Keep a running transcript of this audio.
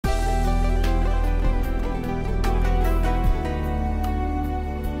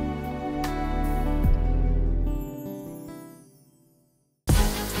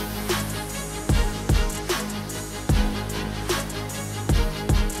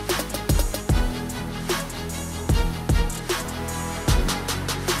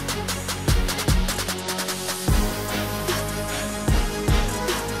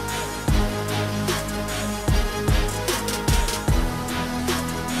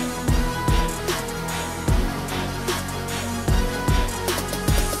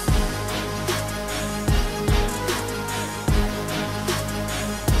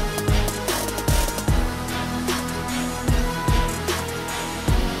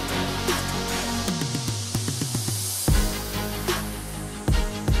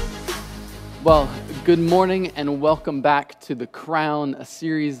Well, good morning and welcome back to The Crown, a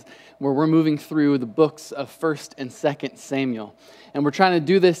series where we're moving through the books of 1st and 2nd Samuel. And we're trying to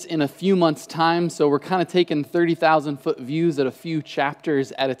do this in a few months' time, so we're kind of taking 30,000-foot views at a few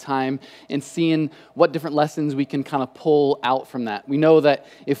chapters at a time and seeing what different lessons we can kind of pull out from that. We know that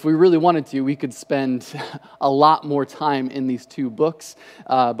if we really wanted to, we could spend a lot more time in these two books,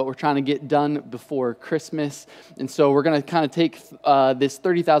 but we're trying to get done before Christmas. And so we're going to kind of take this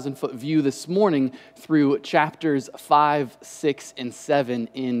 30,000-foot view this morning through chapters 5, 6, and 7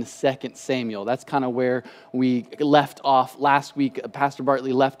 in 2nd Samuel. That's kind of where we left off last week. Pastor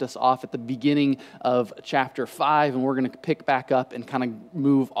Bartley left us off at the beginning of chapter 5, and we're going to pick back up and kind of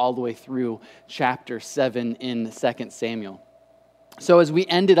move all the way through chapter 7 in 2nd Samuel. So as we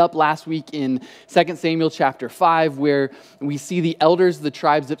ended up last week in 2 Samuel chapter 5, where we see the elders of the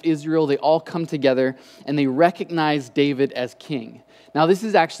tribes of Israel, they all come together and they recognize David as king. Now this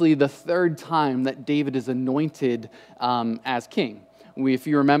is actually the third time that David is anointed as king. If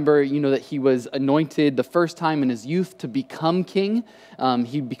you remember, you know that he was anointed the first time in his youth to become king.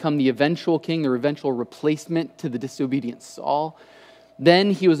 He'd become the eventual king, the eventual replacement to the disobedient Saul.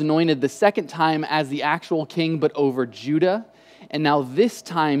 Then he was anointed the second time as the actual king, but over Judah. And now this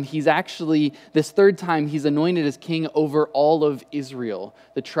third time, he's anointed as king over all of Israel.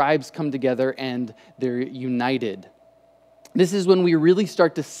 The tribes come together and they're united. This is when we really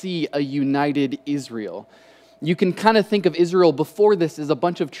start to see a united Israel. You can kind of think of Israel before this as a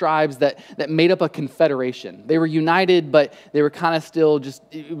bunch of tribes that made up a confederation. They were united, but they were kind of still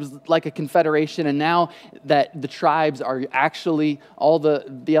it was like a confederation. And now that the tribes are actually, all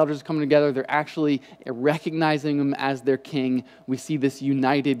the elders coming together, they're actually recognizing him as their king. We see this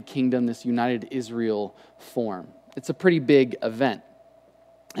united kingdom, this united Israel form. It's a pretty big event.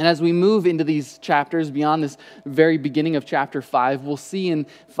 And as we move into these chapters beyond this very beginning of chapter 5, we'll see in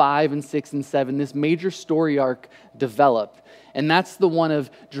 5 and 6 and 7 this major story arc develop. And that's the one of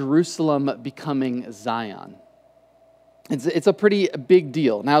Jerusalem becoming Zion. It's a pretty big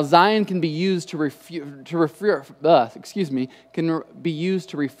deal. Now, Zion can be used to refer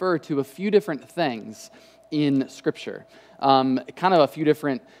to a few different things in Scripture. Kind of a few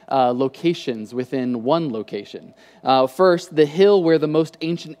different locations within one location. First, the hill where the most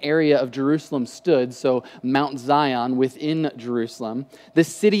ancient area of Jerusalem stood, so Mount Zion within Jerusalem. The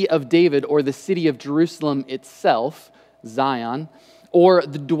city of David, or the city of Jerusalem itself, Zion. Or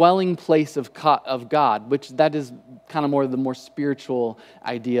the dwelling place of God, which that is kind of the more spiritual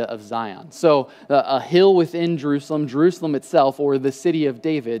idea of Zion. So a hill within Jerusalem, Jerusalem itself, or the city of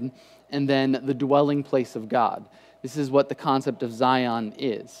David, and then the dwelling place of God. This is what the concept of Zion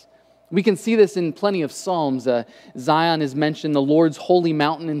is. We can see this in plenty of Psalms. Zion is mentioned, the Lord's holy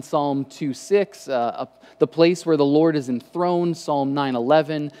mountain in Psalm 2:6, the place where the Lord is enthroned, Psalm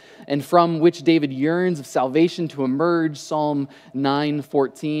 9:11, and from which David yearns of salvation to emerge, Psalm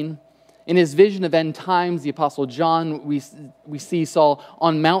 9:14. In his vision of end times, the Apostle John, we see Saul,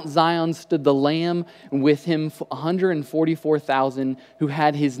 on Mount Zion stood the Lamb, and with him 144,000 who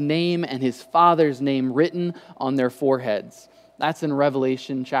had his name and his father's name written on their foreheads. That's in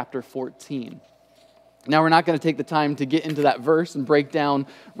Revelation chapter 14. Now, we're not going to take the time to get into that verse and break down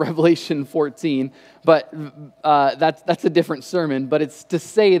Revelation 14, but that's a different sermon. But it's to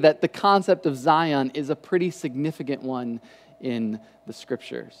say that the concept of Zion is a pretty significant one in the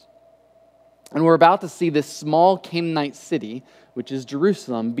Scriptures. And we're about to see this small Canaanite city, which is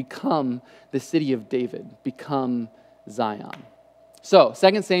Jerusalem, become the city of David, become Zion. So,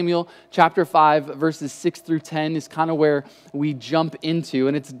 2 Samuel chapter 5, verses 6 through 10 is kind of where we jump into,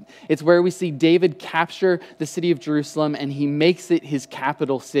 and it's where we see David capture the city of Jerusalem, and he makes it his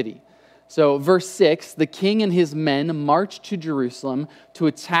capital city. So, verse 6, the king and his men marched to Jerusalem to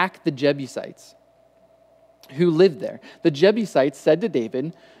attack the Jebusites who lived there. The Jebusites said to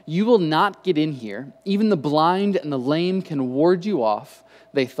David, "You will not get in here. Even the blind and the lame can ward you off."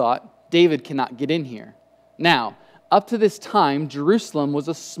 They thought, "David cannot get in here." Now, up to this time, Jerusalem was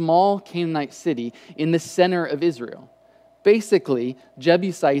a small Canaanite city in the center of Israel. Basically,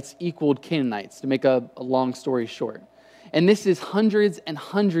 Jebusites equaled Canaanites, to make a long story short. And this is hundreds and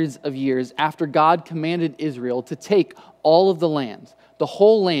hundreds of years after God commanded Israel to take all of the land, the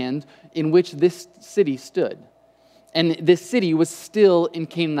whole land in which this city stood. And this city was still in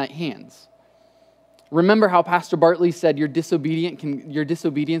Canaanite hands. Remember how Pastor Bartley said your disobedience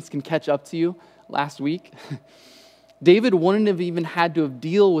can catch up to you last week? David wouldn't have even had to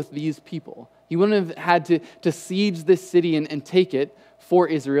deal with these people. He wouldn't have had to siege this city and take it for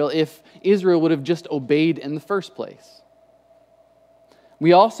Israel if Israel would have just obeyed in the first place.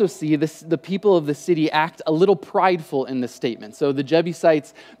 We also see the people of the city act a little prideful in this statement. So the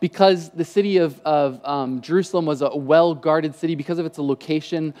Jebusites, because the city of Jerusalem was a well-guarded city, because of its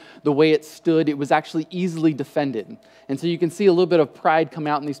location, the way it stood, it was actually easily defended. And so you can see a little bit of pride come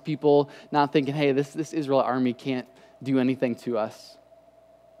out in these people, not thinking, hey, this Israel army can't do anything to us.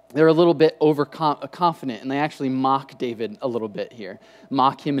 They're a little bit overconfident, and they actually mock David a little bit here,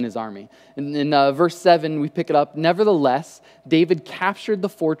 mock him and his army. And in verse 7, we pick it up, nevertheless, David captured the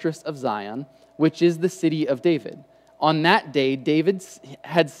fortress of Zion, which is the city of David. On that day, David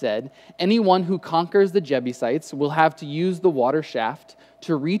had said, anyone who conquers the Jebusites will have to use the water shaft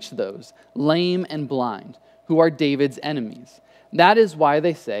to reach those, lame and blind, who are David's enemies. That is why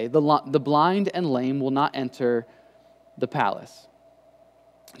they say, the blind and lame will not enter the palace.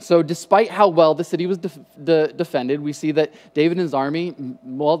 So despite how well the city was defended, we see that David and his army,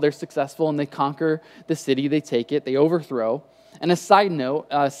 well, they're successful and they conquer the city, they take it, they overthrow. And a side note,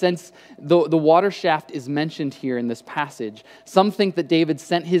 since the water shaft is mentioned here in this passage, some think that David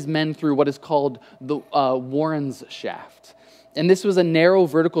sent his men through what is called the Warren's shaft. And this was a narrow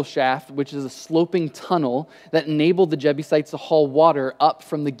vertical shaft, which is a sloping tunnel that enabled the Jebusites to haul water up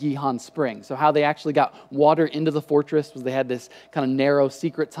from the Gihon spring. So how they actually got water into the fortress was they had this kind of narrow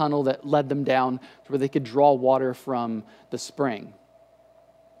secret tunnel that led them down to where they could draw water from the spring.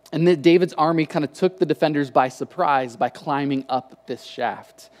 And then David's army kind of took the defenders by surprise by climbing up this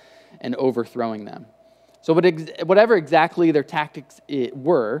shaft and overthrowing them. So whatever exactly their tactics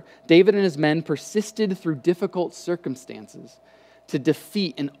were, David and his men persisted through difficult circumstances to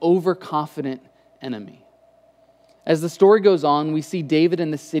defeat an overconfident enemy. As the story goes on, we see David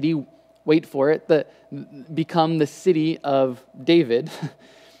and the city, wait for it, become the city of David.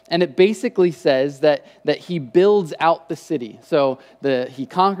 And it basically says that he builds out the city. So he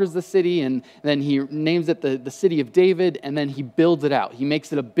conquers the city, and then he names it the city of David, and then he builds it out. He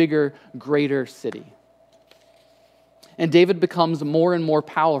makes it a bigger, greater city. And David becomes more and more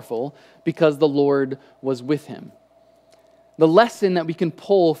powerful because the Lord was with him. The lesson that we can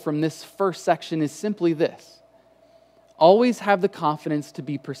pull from this first section is simply this. Always have the confidence to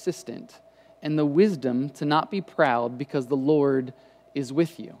be persistent and the wisdom to not be proud because the Lord is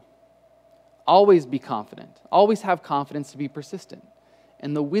with you. Always be confident. Always have confidence to be persistent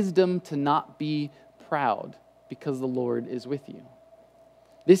and the wisdom to not be proud because the Lord is with you.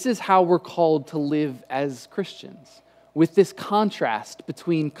 This is how we're called to live as Christians, with this contrast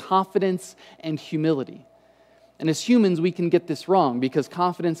between confidence and humility. And as humans, we can get this wrong because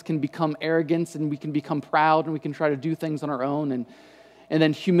confidence can become arrogance and we can become proud and we can try to do things on our own. And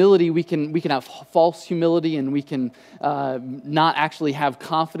then humility, we can have false humility and we can not actually have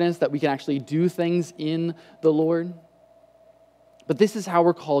confidence that we can actually do things in the Lord. But this is how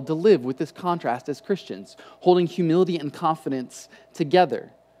we're called to live, with this contrast as Christians, holding humility and confidence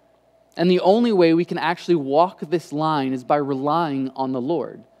together. And the only way we can actually walk this line is by relying on the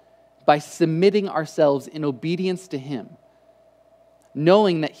Lord, by submitting ourselves in obedience to Him,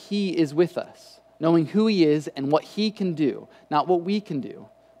 knowing that He is with us, knowing who He is and what He can do, not what we can do,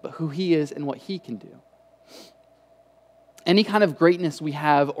 but who He is and what He can do. Any kind of greatness we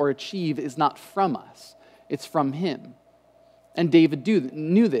have or achieve is not from us, it's from Him. And David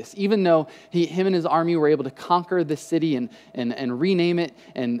knew this, even though him and his army were able to conquer the city and rename it,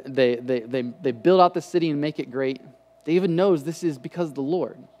 and they build out the city and make it great. David knows this is because of the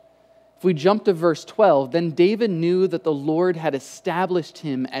Lord. If we jump to verse 12, then David knew that the Lord had established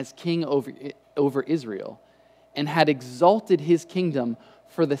him as king over Israel and had exalted his kingdom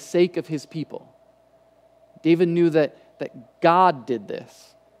for the sake of his people. David knew that God did this.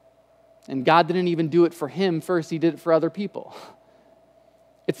 And God didn't even do it for him first, He did it for other people.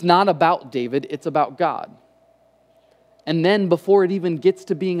 It's not about David, it's about God. And then before it even gets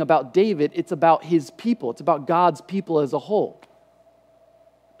to being about David, it's about His people. It's about God's people as a whole.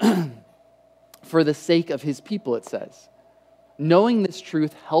 For the sake of His people, it says. Knowing this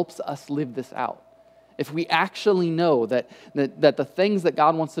truth helps us live this out. If we actually know that the things that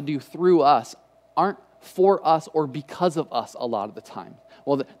God wants to do through us aren't for us or because of us a lot of the time.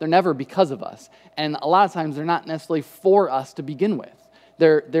 Well, they're never because of us. And a lot of times they're not necessarily for us to begin with.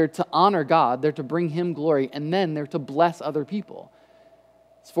 They're to honor God, they're to bring Him glory, and then they're to bless other people.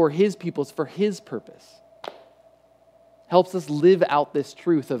 It's for His people, it's for His purpose. Helps us live out this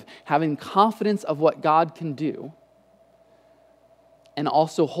truth of having confidence of what God can do and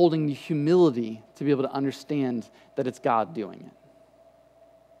also holding the humility to be able to understand that it's God doing it.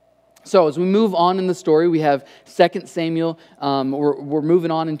 So as we move on in the story, we have 2 Samuel. We're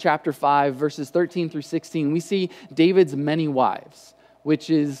moving on in chapter 5, verses 13 through 16. We see David's many wives, which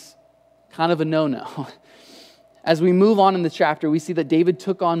is kind of a no-no. As we move on in the chapter, we see that David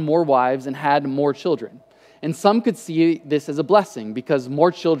took on more wives and had more children. And some could see this as a blessing because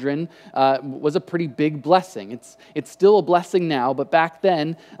more children was a pretty big blessing. It's still a blessing now, but back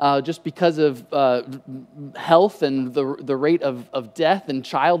then, just because of health and the rate of death and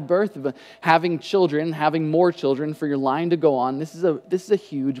childbirth, having children, having more children for your line to go on, this is a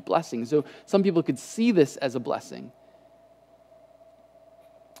huge blessing. So some people could see this as a blessing.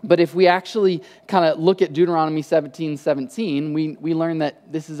 But if we actually kind of look at Deuteronomy 17:17, we learn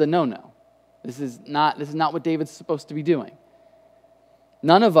that this is a no-no. This is not what David's supposed to be doing.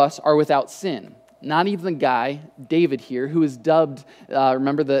 None of us are without sin. Not even the guy, David here, who is dubbed,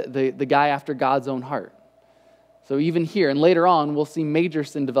 remember, the guy after God's own heart. So even here, and later on, we'll see major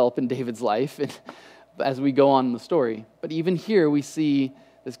sin develop in David's life as we go on in the story. But even here, we see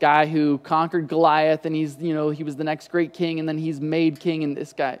this guy who conquered Goliath, and he was the next great king, and then he's made king, and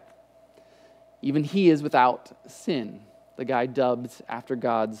this guy, even he is without sin. The guy dubbed after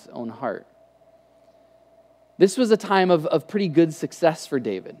God's own heart. This was a time of pretty good success for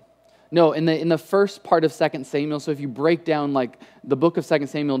David. No, in the first part of 2 Samuel, so if you break down like the book of 2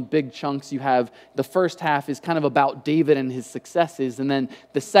 Samuel in big chunks, you have the first half is kind of about David and his successes, and then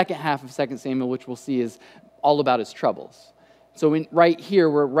the second half of 2 Samuel, which we'll see, is all about his troubles. So right here,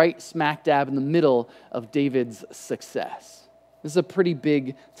 we're right smack dab in the middle of David's success. This is a pretty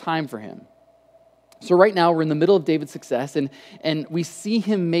big time for him. So right now, we're in the middle of David's success, and we see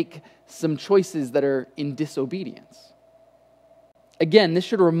him make some choices that are in disobedience. Again, this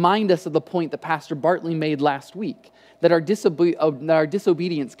should remind us of the point that Pastor Bartley made last week, that our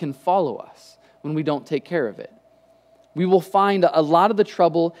disobedience can follow us when we don't take care of it. We will find a lot of the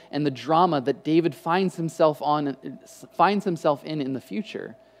trouble and the drama that David finds himself in the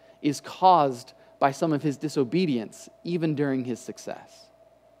future is caused by some of his disobedience, even during his success.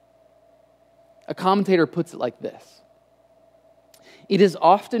 A commentator puts it like this: it is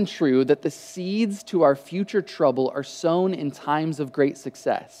often true that the seeds to our future trouble are sown in times of great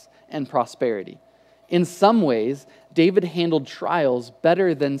success and prosperity. In some ways, David handled trials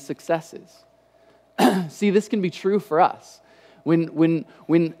better than successes. See, this can be true for us. When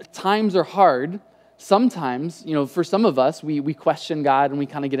times are hard, sometimes, for some of us, we question God and we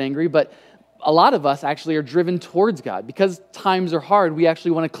kind of get angry, but a lot of us actually are driven towards God. Because times are hard, we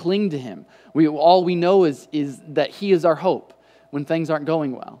actually want to cling to Him. All we know is that He is our hope when things aren't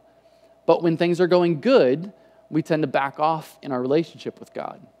going well. But when things are going good, we tend to back off in our relationship with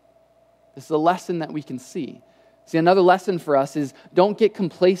God. This is a lesson that we can see. See, another lesson for us is don't get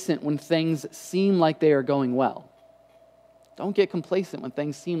complacent when things seem like they are going well. Don't get complacent when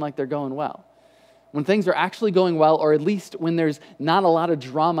things seem like they're going well. When things are actually going well, or at least when there's not a lot of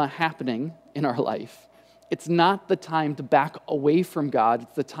drama happening in our life, it's not the time to back away from God.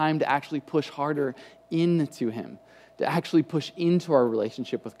 It's the time to actually push harder into Him, to actually push into our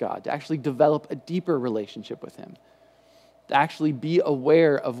relationship with God, to actually develop a deeper relationship with Him, to actually be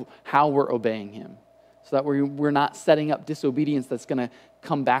aware of how we're obeying Him, so that we're not setting up disobedience that's going to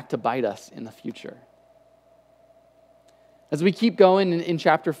come back to bite us in the future. As we keep going in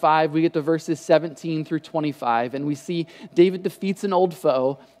chapter 5, we get to verses 17 through 25, and we see David defeats an old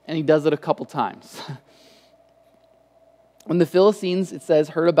foe, and he does it a couple times. When the Philistines, it says,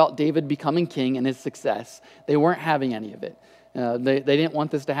 heard about David becoming king and his success, they weren't having any of it. They didn't want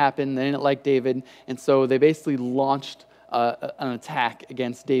this to happen. They didn't like David, and so they basically launched an attack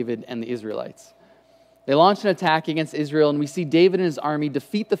against David and the Israelites. They launched an attack against Israel, and we see David and his army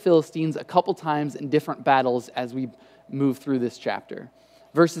defeat the Philistines a couple times in different battles as we move through this chapter.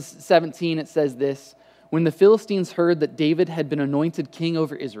 Verses 17, it says this: when the Philistines heard that David had been anointed king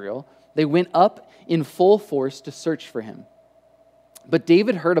over Israel, they went up in full force to search for him. But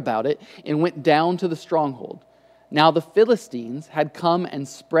David heard about it and went down to the stronghold. Now the Philistines had come and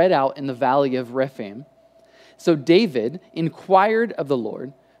spread out in the valley of Rephaim. So David inquired of the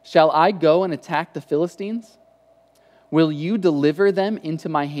Lord, "Shall I go and attack the Philistines? Will you deliver them into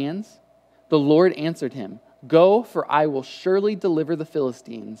my hands?" The Lord answered him, "Go, for I will surely deliver the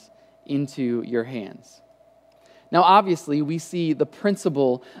Philistines into your hands." Now, obviously, we see the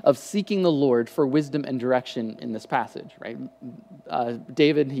principle of seeking the Lord for wisdom and direction in this passage, right?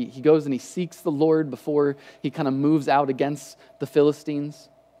 David, he goes and he seeks the Lord before he kind of moves out against the Philistines.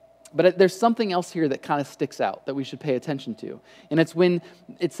 But there's something else here that kind of sticks out that we should pay attention to. And it's when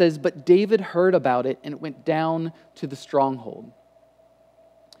it says, but David heard about it and it went down to the stronghold.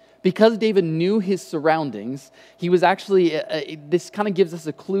 Because David knew his surroundings, he was actually, this kind of gives us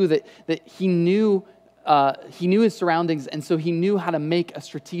a clue that he knew his surroundings, and so he knew how to make a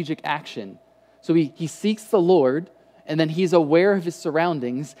strategic action. So he seeks the Lord, And then he's aware of his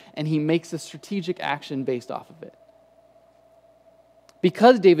surroundings, and he makes a strategic action based off of it.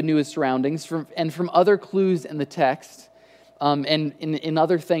 Because David knew his surroundings, and from other clues in the text, and in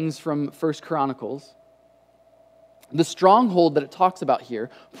other things from 1 Chronicles, the stronghold that it talks about here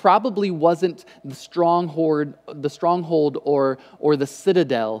probably wasn't the stronghold or the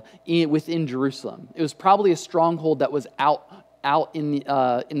citadel within Jerusalem. It was probably a stronghold that was out in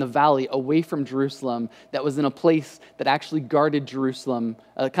the valley away from Jerusalem, that was in a place that actually guarded Jerusalem,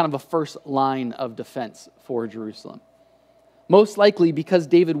 kind of a first line of defense for Jerusalem. Most likely because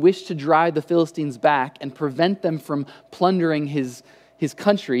David wished to drive the Philistines back and prevent them from plundering his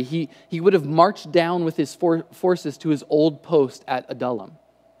country, he would have marched down with his forces to his old post at Adullam.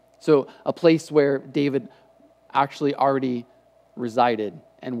 So a place where David actually already resided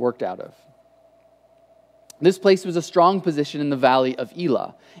and worked out of. This place was a strong position in the valley of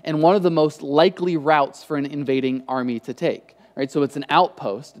Elah, and one of the most likely routes for an invading army to take. Right? So it's an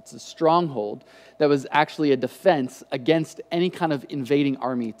outpost, it's a stronghold that was actually a defense against any kind of invading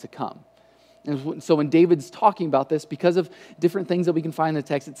army to come. And so when David's talking about this, because of different things that we can find in the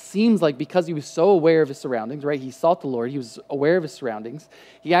text, it seems like because he was so aware of his surroundings, right? He sought the Lord, he was aware of his surroundings,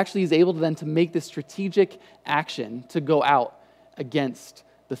 he actually is able to then to make this strategic action to go out against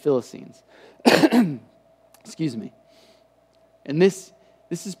the Philistines. Excuse me. And this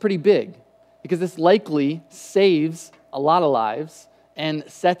is pretty big, because this likely saves a lot of lives and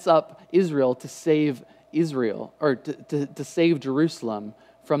sets up Israel to save Israel, or to save Jerusalem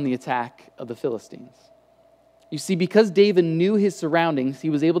from the attack of the Philistines. You see, because David knew his surroundings, he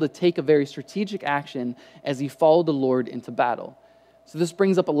was able to take a very strategic action as he followed the Lord into battle. So this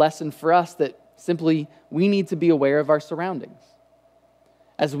brings up a lesson for us that simply we need to be aware of our surroundings.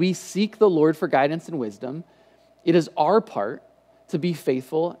 As we seek the Lord for guidance and wisdom, it is our part to be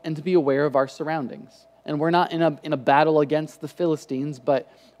faithful and to be aware of our surroundings. And we're not in a battle against the Philistines,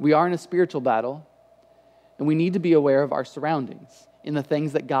 but we are in a spiritual battle, and we need to be aware of our surroundings in the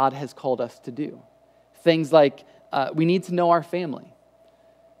things that God has called us to do. Things like we need to know our family.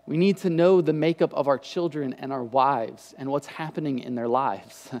 We need to know the makeup of our children and our wives and what's happening in their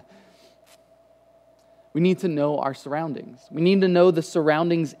lives. We need to know our surroundings. We need to know the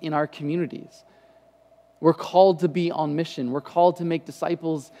surroundings in our communities. We're called to be on mission. We're called to make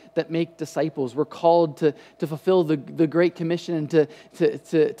disciples that make disciples. We're called to fulfill the Great Commission and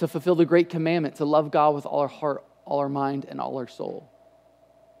to fulfill the Great Commandment, to love God with all our heart, all our mind, and all our soul.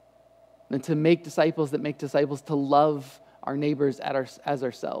 And to make disciples that make disciples, to love our neighbors as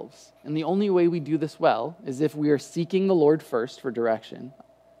ourselves. And the only way we do this well is if we are seeking the Lord first for direction,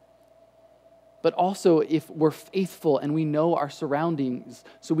 but also if we're faithful and we know our surroundings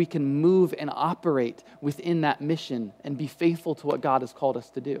so we can move and operate within that mission and be faithful to what God has called us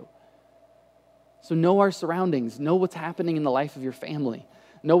to do. So know our surroundings. Know what's happening in the life of your family.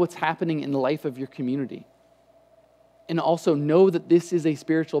 Know what's happening in the life of your community. And also know that this is a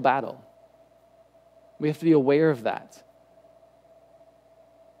spiritual battle. We have to be aware of that.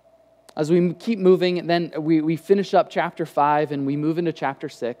 As we keep moving, then we finish up chapter 5 and we move into chapter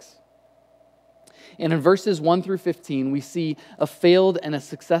 6. And in verses 1 through 15, we see a failed and a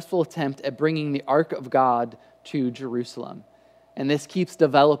successful attempt at bringing the Ark of God to Jerusalem. And this keeps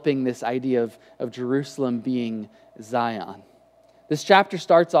developing this idea of Jerusalem being Zion. This chapter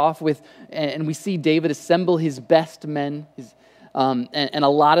starts off with, and we see David assemble his best men, and a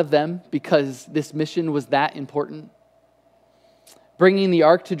lot of them, because this mission was that important. Bringing the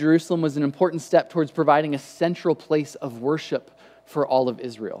Ark to Jerusalem was an important step towards providing a central place of worship for all of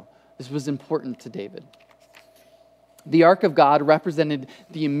Israel. This was important to David. The Ark of God represented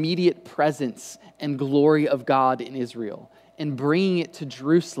the immediate presence and glory of God in Israel, and bringing it to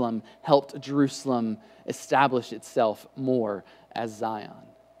Jerusalem helped Jerusalem establish itself more as Zion.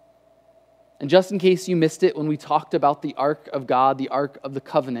 And just in case you missed it when we talked about the Ark of God, the Ark of the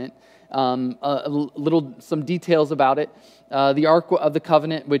Covenant, some details about it. The Ark of the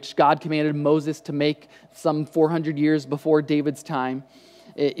Covenant, which God commanded Moses to make some 400 years before David's time.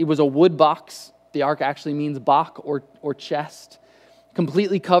 It was a wood box. The ark actually means bach or chest,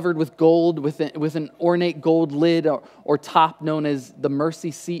 completely covered with gold, with an ornate gold lid or top known as the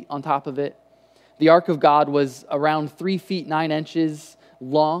mercy seat on top of it. The Ark of God was around 3 feet 9 inches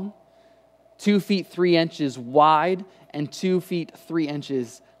long, 2 feet 3 inches wide, and 2 feet 3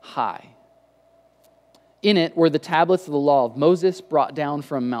 inches high. In it were the tablets of the law of Moses brought down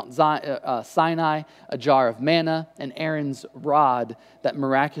from Mount Sinai, a jar of manna, and Aaron's rod that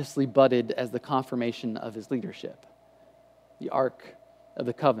miraculously budded as the confirmation of his leadership. The Ark of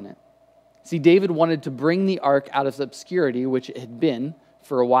the Covenant. See, David wanted to bring the Ark out of obscurity, which it had been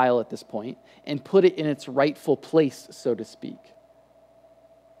for a while at this point and put it in its rightful place, so to speak.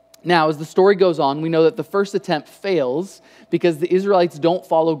 Now, as the story goes on, we know that the first attempt fails because the Israelites don't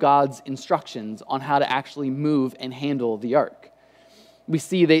follow God's instructions on how to actually move and handle the ark. We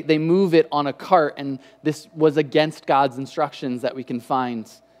see they move it on a cart, and this was against God's instructions that we can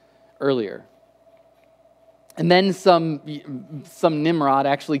find earlier. And then some Nimrod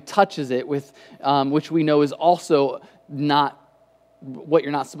actually touches it with, which we know is also not what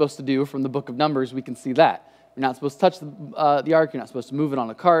you're not supposed to do from the book of Numbers. We can see that. You're not supposed to touch the ark. You're not supposed to move it on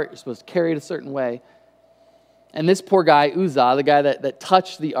a cart. You're supposed to carry it a certain way. And this poor guy, Uzzah, the guy that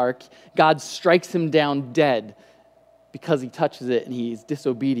touched the ark, God strikes him down dead because he touches it and he's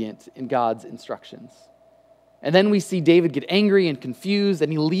disobedient in God's instructions. And then we see David get angry and confused, and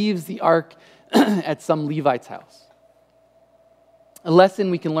he leaves the ark at some Levite's house. A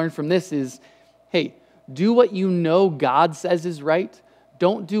lesson we can learn from this is, hey, do what you know God says is right.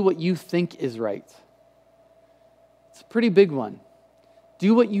 Don't do what you think is right. It's a pretty big one.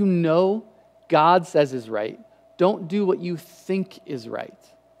 Do what you know God says is right. Don't do what you think is right.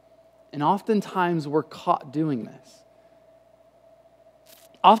 And oftentimes we're caught doing this.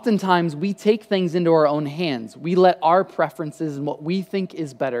 Oftentimes we take things into our own hands. We let our preferences and what we think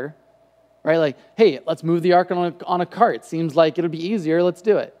is better, right? Like, hey, let's move the ark on a cart. Seems like it'll be easier. Let's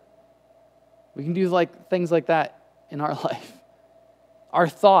do it. We can do things like that in our life. Our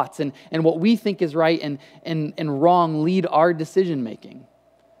thoughts and what we think is right and wrong lead our decision making.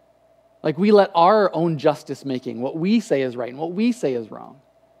 Like we let our own justice making, what we say is right and what we say is wrong.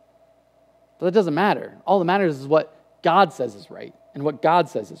 But that doesn't matter. All that matters is what God says is right and what God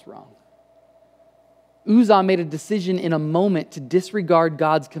says is wrong. Uzzah made a decision in a moment to disregard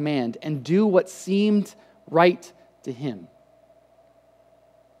God's command and do what seemed right to him.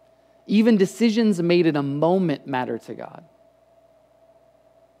 Even decisions made in a moment matter to God.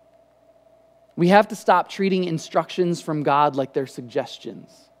 We have to stop treating instructions from God like they're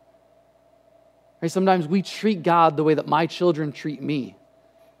suggestions. Right? Sometimes we treat God the way that my children treat me.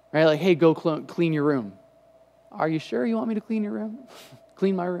 Right? Like, hey, go clean your room. Are you sure you want me to clean your room?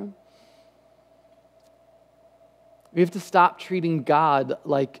 Clean my room? We have to stop treating God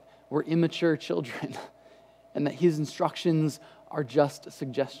like we're immature children and that his instructions are just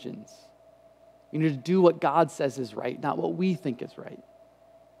suggestions. We need to do what God says is right, not what we think is right.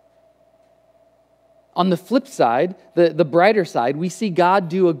 On the flip side, the brighter side, we see God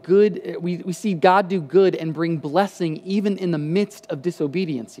do good and bring blessing even in the midst of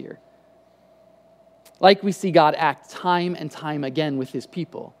disobedience here. Like we see God act time and time again with his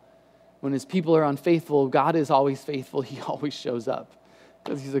people. When his people are unfaithful, God is always faithful. He always shows up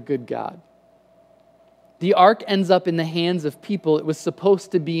because he's a good God. The ark ends up in the hands of people it was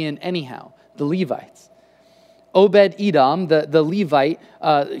supposed to be in anyhow, the Levites. Obed-Edom, the Levite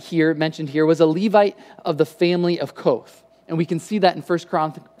mentioned here, was a Levite of the family of Koth. And we can see that in 1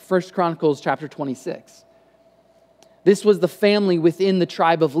 Chronicles chapter 26. This was the family within the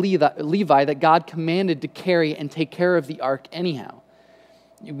tribe of Levi that God commanded to carry and take care of the ark anyhow.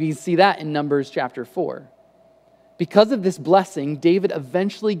 We see that in Numbers chapter 4. Because of this blessing, David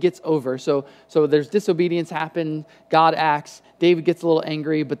eventually gets over. So there's disobedience happen, God acts, David gets a little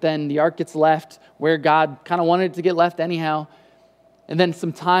angry, but then the ark gets left where God kind of wanted it to get left anyhow. And then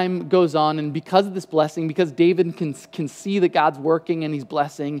some time goes on, and because of this blessing, because David can see that God's working and he's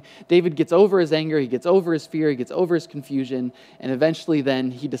blessing, David gets over his anger, he gets over his fear, he gets over his confusion, and eventually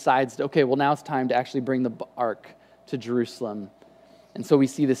then he decides, okay, well now it's time to actually bring the ark to Jerusalem. And so we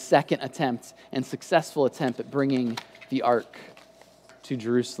see the second attempt and successful attempt at bringing the ark to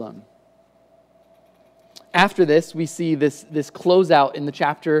Jerusalem. After this, we see this closeout in the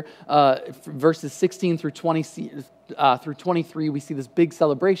chapter, verses 16 through 23. We see this big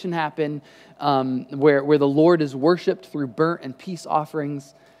celebration happen where the Lord is worshipped through burnt and peace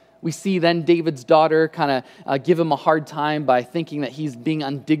offerings. We see then David's daughter kind of give him a hard time by thinking that he's being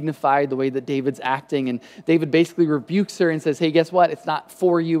undignified the way that David's acting. And David basically rebukes her and says, hey, guess what? It's not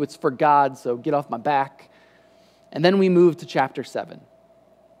for you, it's for God, so get off my back. And then we move to chapter 7.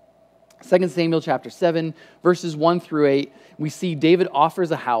 2 Samuel chapter 7, verses 1 through 8, we see David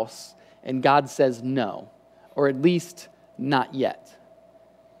offers a house and God says no, or at least not yet.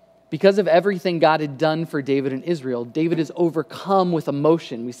 Because of everything God had done for David and Israel, David is overcome with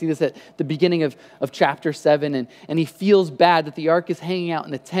emotion. We see this at the beginning of chapter 7, and he feels bad that the ark is hanging out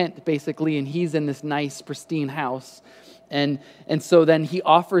in a tent, basically, and he's in this nice, pristine house. And so then he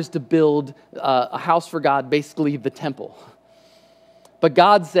offers to build a house for God, basically the temple. But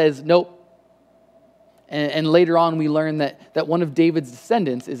God says, nope. And later on, we learn that one of David's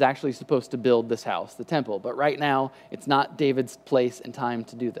descendants is actually supposed to build this house, the temple. But right now, it's not David's place and time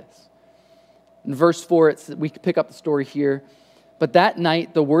to do this. In verse 4, we pick up the story here. But that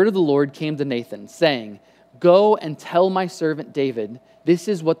night, the word of the Lord came to Nathan, saying, "Go and tell my servant David, this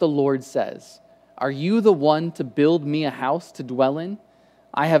is what the Lord says. Are you the one to build me a house to dwell in?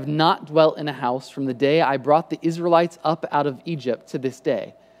 I have not dwelt in a house from the day I brought the Israelites up out of Egypt to this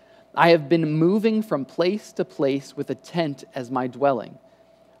day. I have been moving from place to place with a tent as my dwelling.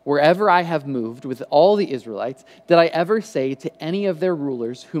 Wherever I have moved with all the Israelites, did I ever say to any of their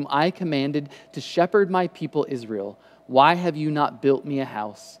rulers, whom I commanded to shepherd my people Israel, why have you not built me a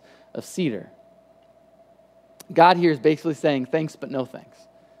house of cedar?" God here is basically saying, thanks, but no thanks.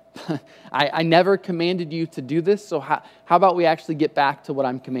 I never commanded you to do this, so how about we actually get back to what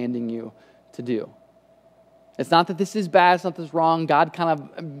I'm commanding you to do? It's not that this is bad, it's not that this is wrong. God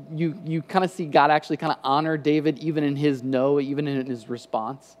you kind of see God actually kind of honor David even in his no, even in his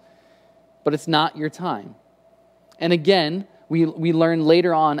response. But it's not your time. And again, we learn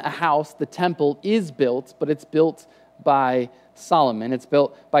later on a house, the temple, is built, but it's built by Solomon. It's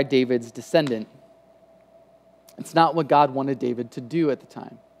built by David's descendant. It's not what God wanted David to do at the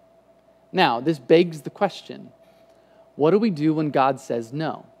time. Now, this begs the question, what do we do when God says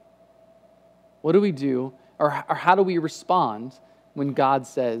no? What do we do, or how do we respond when God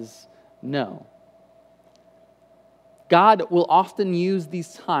says no? God will often use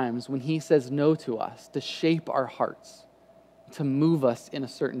these times when he says no to us to shape our hearts, to move us in a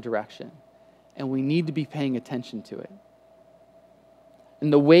certain direction. And we need to be paying attention to it.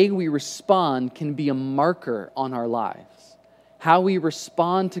 And the way we respond can be a marker on our lives. How we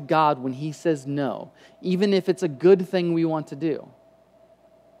respond to God when he says no, even if it's a good thing we want to do.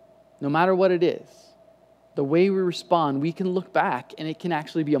 No matter what it is, the way we respond, we can look back and it can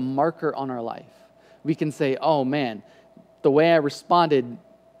actually be a marker on our life. We can say, oh man, the way I responded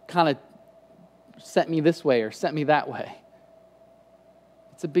kind of sent me this way or sent me that way.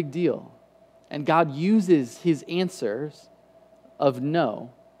 It's a big deal. And God uses his answers of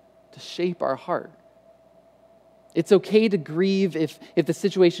no to shape our heart. It's okay to grieve if the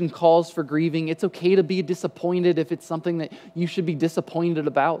situation calls for grieving. It's okay to be disappointed if it's something that you should be disappointed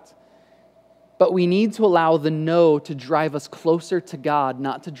about. But we need to allow the no to drive us closer to God,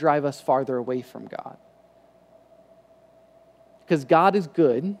 not to drive us farther away from God. Because God is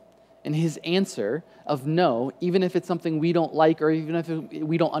good, and his answer of no, even if it's something we don't like or even if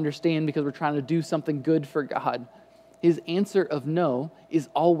we don't understand because we're trying to do something good for God, his answer of no is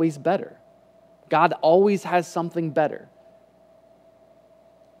always better. God always has something better.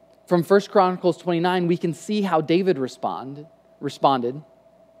 From 1 Chronicles 29, we can see how David responded.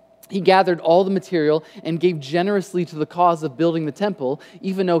 He gathered all the material and gave generously to the cause of building the temple,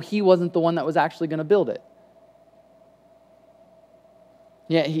 even though he wasn't the one that was actually going to build it.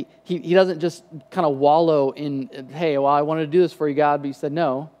 Yeah, he doesn't just kind of wallow in, hey, well, I wanted to do this for you, God, but you said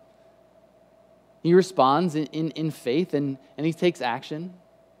no. He responds in faith and he takes action.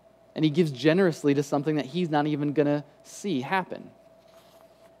 And he gives generously to something that he's not even going to see happen.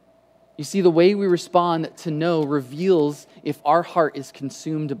 You see, the way we respond to no reveals if our heart is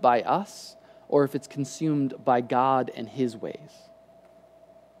consumed by us or if it's consumed by God and his ways.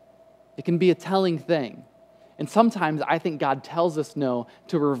 It can be a telling thing. And sometimes I think God tells us no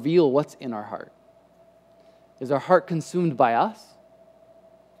to reveal what's in our heart. Is our heart consumed by us?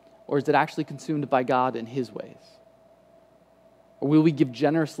 Or is it actually consumed by God and his ways? Or will we give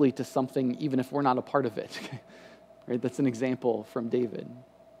generously to something even if we're not a part of it? Right? That's an example from David.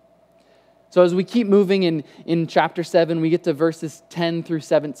 So as we keep moving in chapter 7, we get to verses 10 through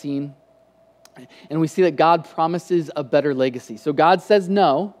 17. And we see that God promises a better legacy. So God says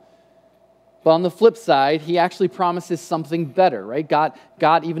no. But on the flip side, he actually promises something better, right? God,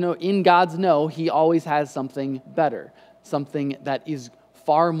 even though in God's no, he always has something better. Something that is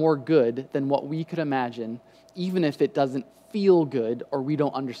far more good than what we could imagine, even if it doesn't feel good or we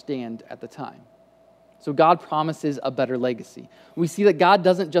don't understand at the time. So God promises a better legacy. We see that God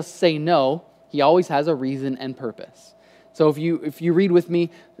doesn't just say no, he always has a reason and purpose. So if you read with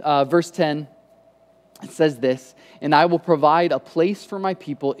me, verse 10, it says this, "And I will provide a place for my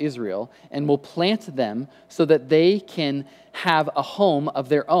people Israel and will plant them so that they can have a home of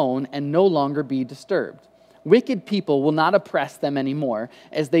their own and no longer be disturbed. Wicked people will not oppress them anymore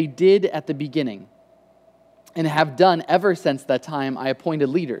as they did at the beginning and have done ever since that time I appointed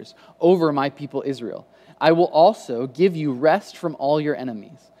leaders over my people Israel. I will also give you rest from all your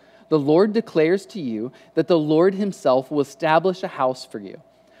enemies. The Lord declares to you that the Lord himself will establish a house for you.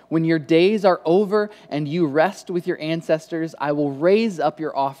 When your days are over and you rest with your ancestors, I will raise up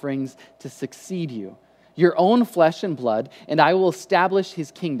your offerings to succeed you, your own flesh and blood, and I will establish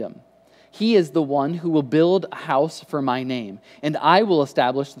his kingdom. He is the one who will build a house for my name, and I will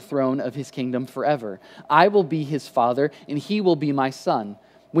establish the throne of his kingdom forever. I will be his father, and he will be my son.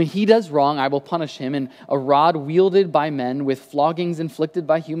 When he does wrong, I will punish him, and a rod wielded by men with floggings inflicted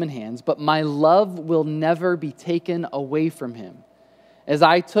by human hands. But my love will never be taken away from him, as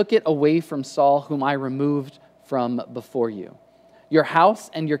I took it away from Saul, whom I removed from before you. Your house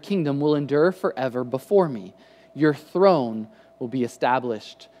and your kingdom will endure forever before me. Your throne will be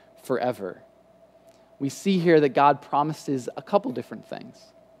established forever. We see here that God promises a couple different things.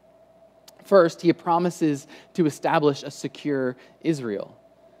 First, he promises to establish a secure Israel.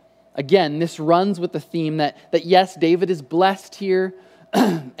 Again, this runs with the theme that yes, David is blessed here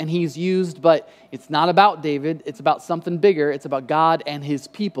and he's used, but it's not about David. It's about something bigger. It's about God and his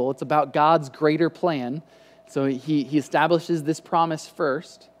people. It's about God's greater plan. So he establishes this promise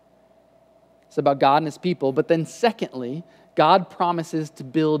first. It's about God and his people. But then secondly, God promises to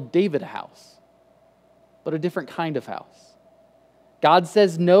build David a house, but a different kind of house. God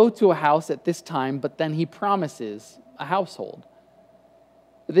says no to a house at this time, but then he promises a household.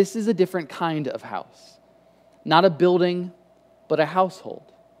 This is a different kind of house. Not a building, but a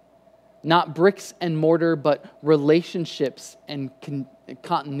household. Not bricks and mortar, but relationships and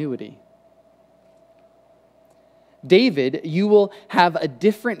continuity. David, you will have a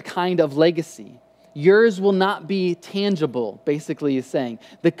different kind of legacy. Yours will not be tangible, basically is saying.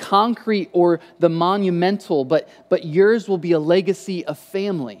 The concrete or the monumental, but yours will be a legacy of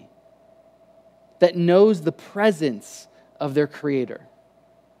family that knows the presence of their Creator.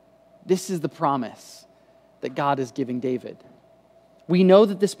 This is the promise that God is giving David. We know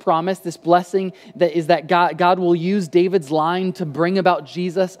that this promise, this blessing, that God will use David's line to bring about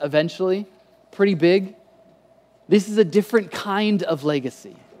Jesus eventually. Pretty big. This is a different kind of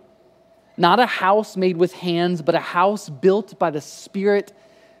legacy. Not a house made with hands, but a house built by the Spirit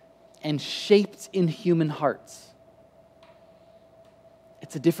and shaped in human hearts.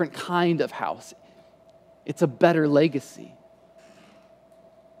 It's a different kind of house. It's a better legacy.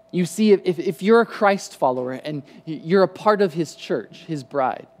 You see, if you're a Christ follower and you're a part of his church, his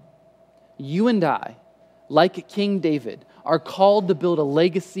bride, you and I, like King David, are called to build a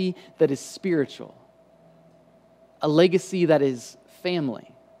legacy that is spiritual, a legacy that is family.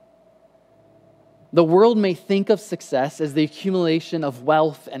 The world may think of success as the accumulation of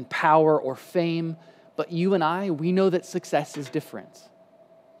wealth and power or fame, but you and I, we know that success is different,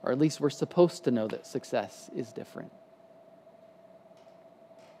 or at least we're supposed to know that success is different.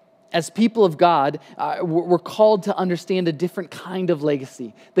 As people of God, we're called to understand a different kind of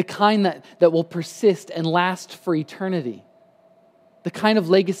legacy, the kind that will persist and last for eternity, the kind of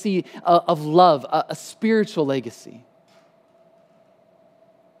legacy of love, a spiritual legacy.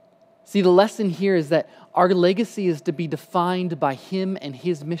 See, the lesson here is that our legacy is to be defined by him and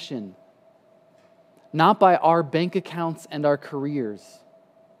his mission, not by our bank accounts and our careers.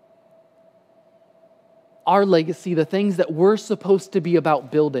 Our legacy, the things that we're supposed to be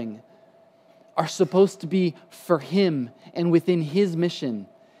about building, are supposed to be for him and within his mission.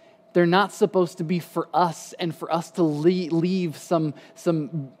 They're not supposed to be for us and for us to leave some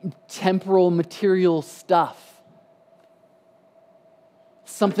temporal material stuff.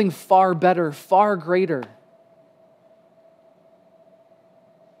 Something far better, far greater.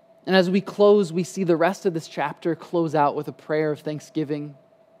 And as we close, we see the rest of this chapter close out with a prayer of thanksgiving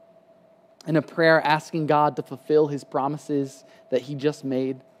and a prayer asking God to fulfill his promises that he just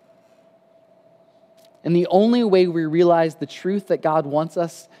made. And the only way we realize the truth that God wants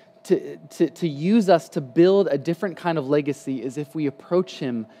us to use us to build a different kind of legacy is if we approach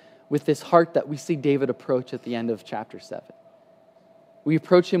him with this heart that we see David approach at the end of chapter 7. We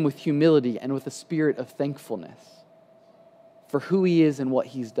approach him with humility and with a spirit of thankfulness for who he is and what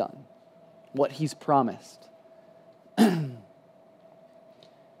he's done, what he's promised.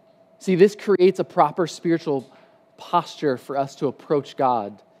 See, this creates a proper spiritual posture for us to approach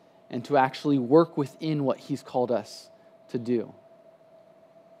God and to actually work within what he's called us to do.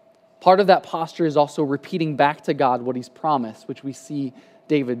 Part of that posture is also repeating back to God what he's promised, which we see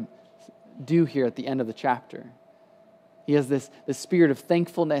David do here at the end of the chapter. He has this spirit of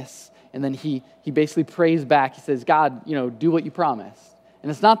thankfulness, and then he basically prays back. He says, God, do what you promised.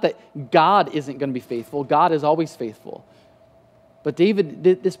 And it's not that God isn't going to be faithful. God is always faithful. But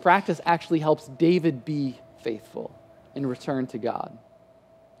this practice actually helps David be faithful in return to God.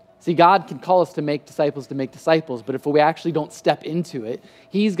 See, God can call us to make disciples, but if we actually don't step into it,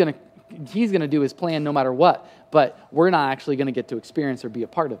 he's going to do his plan no matter what, but we're not actually going to get to experience or be a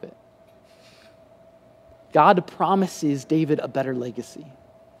part of it. God promises David a better legacy.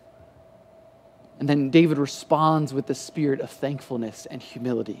 And then David responds with the spirit of thankfulness and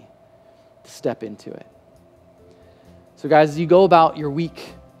humility to step into it. So guys, as you go about your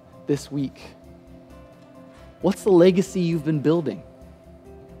week this week, what's the legacy you've been building?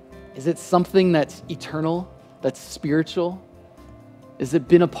 Is it something that's eternal, that's spiritual? Has it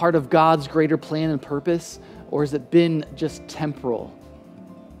been a part of God's greater plan and purpose? Or has it been just temporal?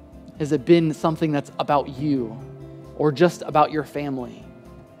 Has it been something that's about you or just about your family?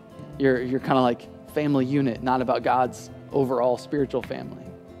 You're kind of like family unit, not about God's overall spiritual family.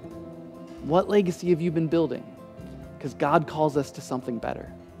 What legacy have you been building? Because God calls us to something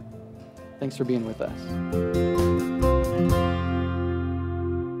better. Thanks for being with us.